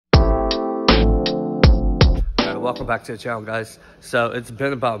welcome back to the channel, guys. So it's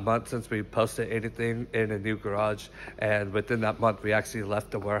been about a month since we posted anything in a new garage, and within that month we actually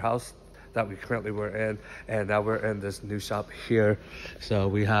left the warehouse that we currently were in, and now we're in this new shop here. So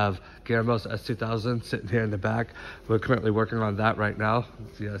we have Guillermo's S2000 sitting here in the back. We're currently working on that right now.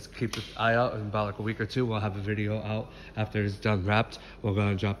 So just keep an eye out. In about like a week or two, we'll have a video out after it's done wrapped. We're going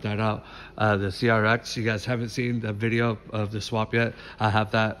to drop that out. The CRX, you guys haven't seen the video of the swap yet. I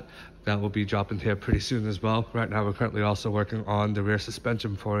have that. That will be dropping here pretty soon as well. Right now, we're currently also working on the rear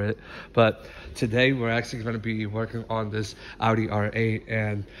suspension for it. But today, we're actually going to be working on this Audi R8.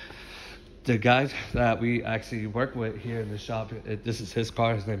 And the guy that we actually work with here in the shop, this is his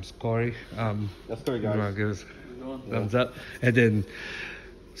car. His name's Corey. That's Corey, guys. Give us thumbs up. And then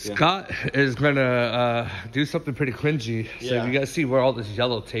Scott is gonna do something pretty cringy. So if you guys see where all this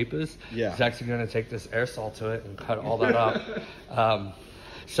yellow tape is, he's actually gonna take this aerosol to it and cut all that out.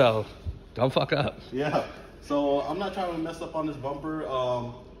 So don't fuck up. Yeah. So I'm not trying to mess up on this bumper.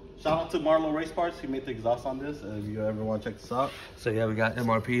 Shout out to Marlo Race Parts. He made the exhaust on this. If you ever want to check this out. So yeah, we got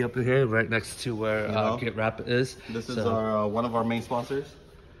MRP up in here, right next to where Get Wrap is. This is our one of our main sponsors.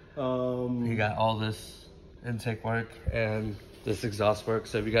 He got all this intake work and this exhaust work.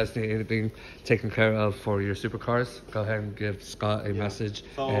 So if you guys need anything taken care of for your supercars, go ahead and give Scott a message,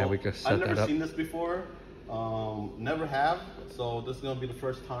 and we can set that up. I've never seen this before. Never have. So this is gonna be the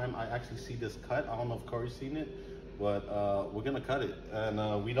first time I actually see this cut. I don't know if Corey's seen it, but we're gonna cut it.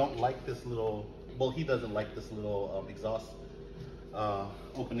 And we don't like this little, well, he doesn't like this little exhaust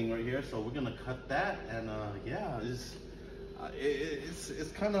opening right here. So we're gonna cut that. And yeah,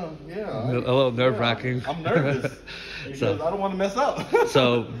 it's kind of, a little nerve-wracking. I'm nervous because I don't want to mess up.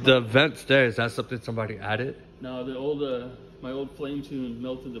 So the vents there, is that something somebody added? No, the old my old flame tune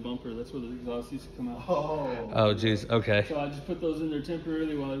melted the bumper. That's where the exhaust used to come out. Oh geez, okay. So I just put those in there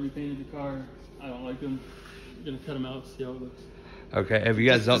temporarily while I repainted the car. I don't like them. I'm gonna cut them out, see how it looks. Okay, if you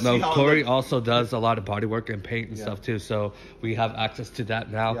guys don't know, Corey also does a lot of body work and paint and stuff too, so we have access to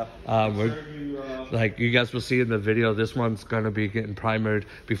that now. Like you guys will see in the video, this one's gonna be getting primered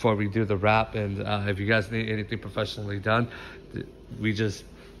before we do the wrap, and if you guys need anything professionally done, we just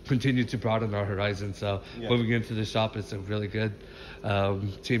continue to broaden our horizon. So when we get into the shop, it's a really good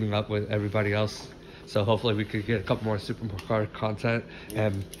teaming up with everybody else. So hopefully we could get a couple more supercar content,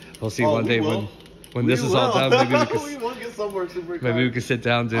 and we'll see one day when this is all done, maybe we could, we won't get somewhere supercar. Maybe we could sit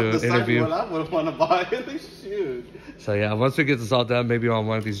down, do an interview. What I would want to buy. Shoot. So yeah, once we get this all done, maybe on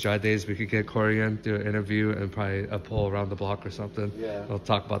one of these dry days, we could get Corey in, do an interview, and probably a pull around the block or something. Yeah. We'll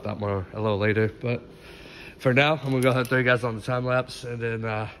talk about that more a little later. But for now, I'm gonna go ahead and throw you guys on the time lapse, and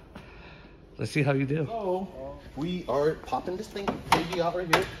then let's see how you do. So we are popping this thing baby out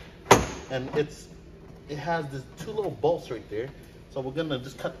right here, and it has this two little bolts right there. So we're gonna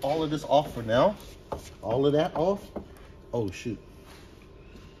just cut all of this off for now. All of that off. Oh shoot.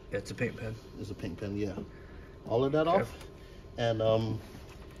 Yeah, it's a paint pen. It's a paint pen, yeah. All of that off. And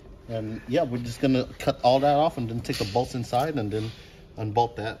yeah, we're just gonna cut all that off and then take the bolts inside and then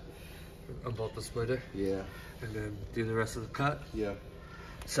unbolt that. Unbolt the splitter. Yeah. And then do the rest of the cut. Yeah.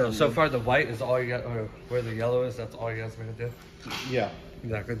 So far the white is all you got, or where the yellow is, that's all you guys gonna do? Yeah.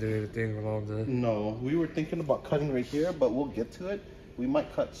 You're not gonna do anything along the... No, we were thinking about cutting right here, but we'll get to it. We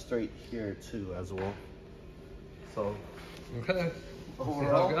might cut straight here too as well. So, okay. Overall, see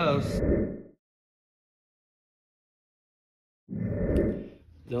how it goes.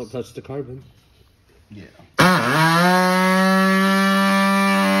 Don't touch the carbon. Yeah.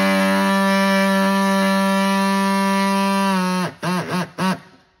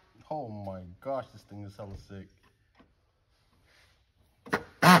 Oh my gosh, this thing is hella sick.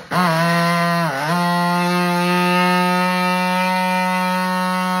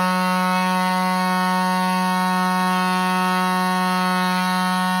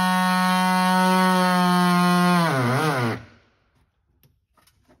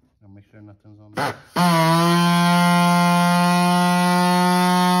 Make sure nothing's on there.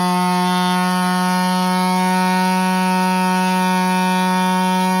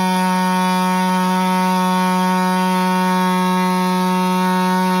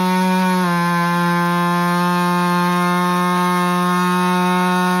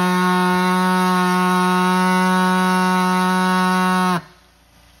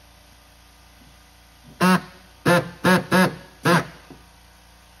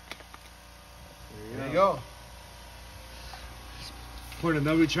 Point of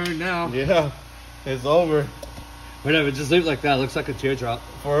no return now. Yeah, it's over. Whatever, just leave it like that. It looks like a teardrop.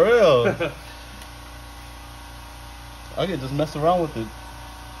 For real. I can just mess around with it.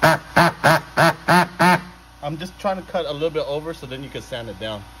 I'm just trying to cut a little bit over so then you can sand it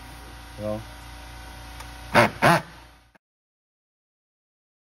down. You know? Alright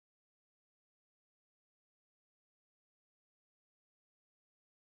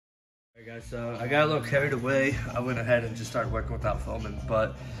guys, so I got a little carried away. I went ahead and just started working without filming,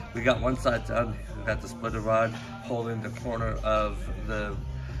 but we got one side done. We got the splitter rod holding the corner of the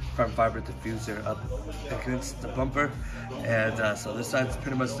carbon fiber diffuser up against the bumper, and so this side's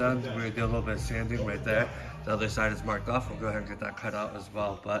pretty much done. We're gonna do a little bit of sanding right there. The other side is marked off. We'll go ahead and get that cut out as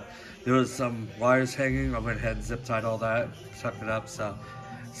well. But there was some wires hanging. I went ahead and zip tied all that, tucked it up, so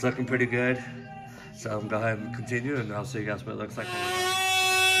it's looking pretty good. So I'm gonna go ahead and continue, and I'll show you guys what it looks like when we're done.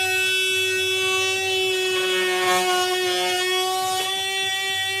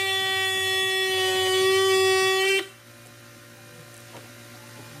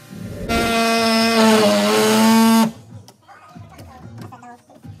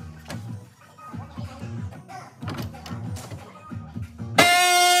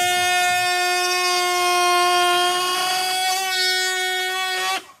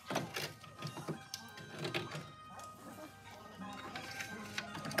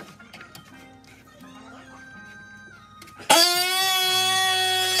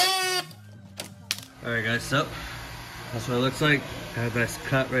 Alright guys, so that's what it looks like. Got a nice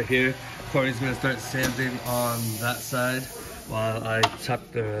cut right here. Corey's gonna start sanding on that side while I tuck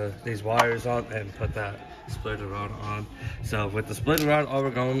these wires on and put that splitter rod on. So with the splitter rod, all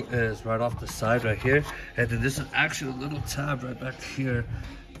we're going is right off the side right here. And then this is actually a little tab right back here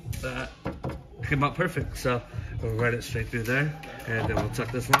that came out perfect. So we'll run it straight through there, and then we'll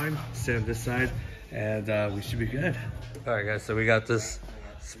tuck this line, sand this side, and we should be good. Alright guys, so we got this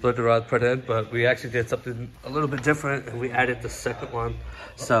splitter rod put in, but we actually did something a little bit different, and we added the second one.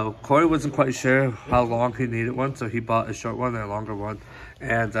 So Corey wasn't quite sure how long he needed one, so he bought a short one and a longer one.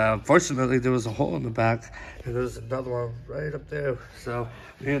 And fortunately, there was a hole in the back, and there was another one right up there. So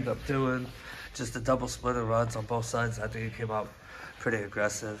we ended up doing just the double splitter rods on both sides. I think it came out pretty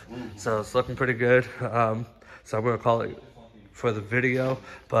aggressive, so it's looking pretty good. So I'm gonna call it for the video.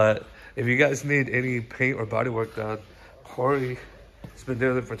 But if you guys need any paint or body work done, Corey has been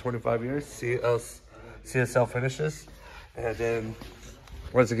doing it for 25 years, CSL Finishes. And then,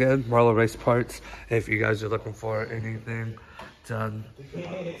 once again, Marlowe Race Parts. If you guys are looking for anything done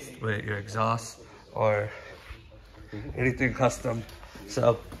with your exhaust or anything custom.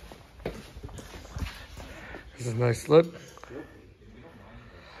 So, this is a nice look.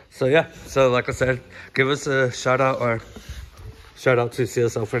 So yeah, so like I said, give us a shout out to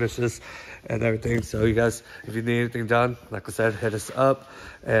CSL Finishes and everything. So you guys, if you need anything done, like I said, hit us up,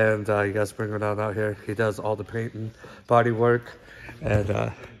 and you guys bring him out here. He does all the paint and body work.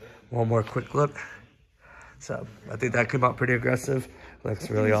 And one more quick look. So I think that came out pretty aggressive.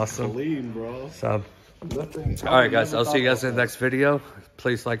 Looks really awesome. Clean, bro. So all right guys, I'll see you guys in the next video.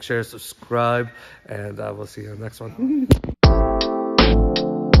 Please like, share, subscribe, and we'll see you in the next one.